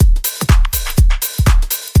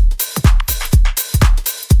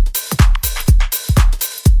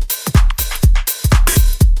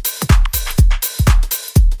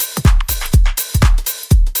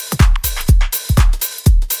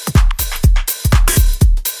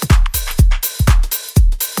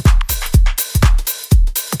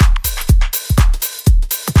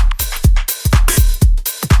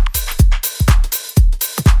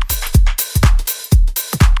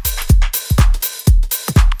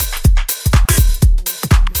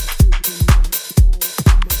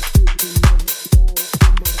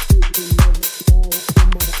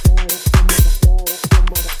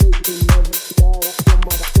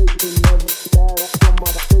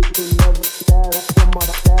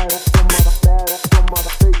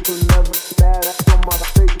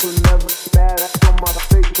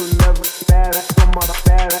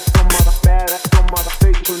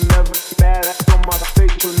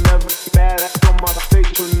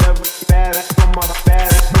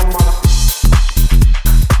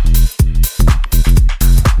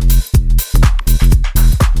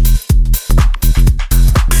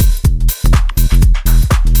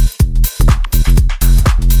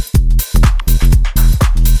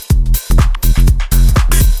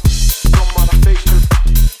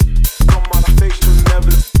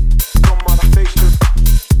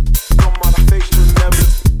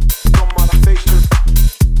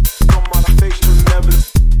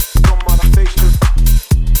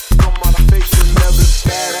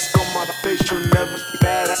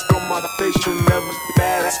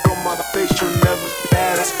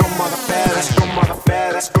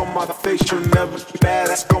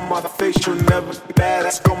never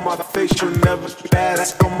badass go mother face you never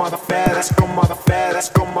badass go mother badass go mother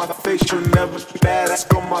badass go mother face you never badass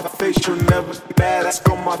go mother face you never badass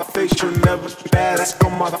go mother face you never badass go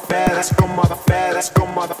mother badass go mother badass go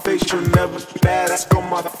mother face you never badass go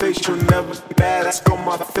mother face you never badass go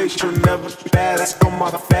mother face you never badass go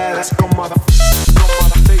mother badass go mother face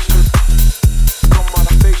you go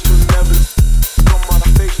mother face you never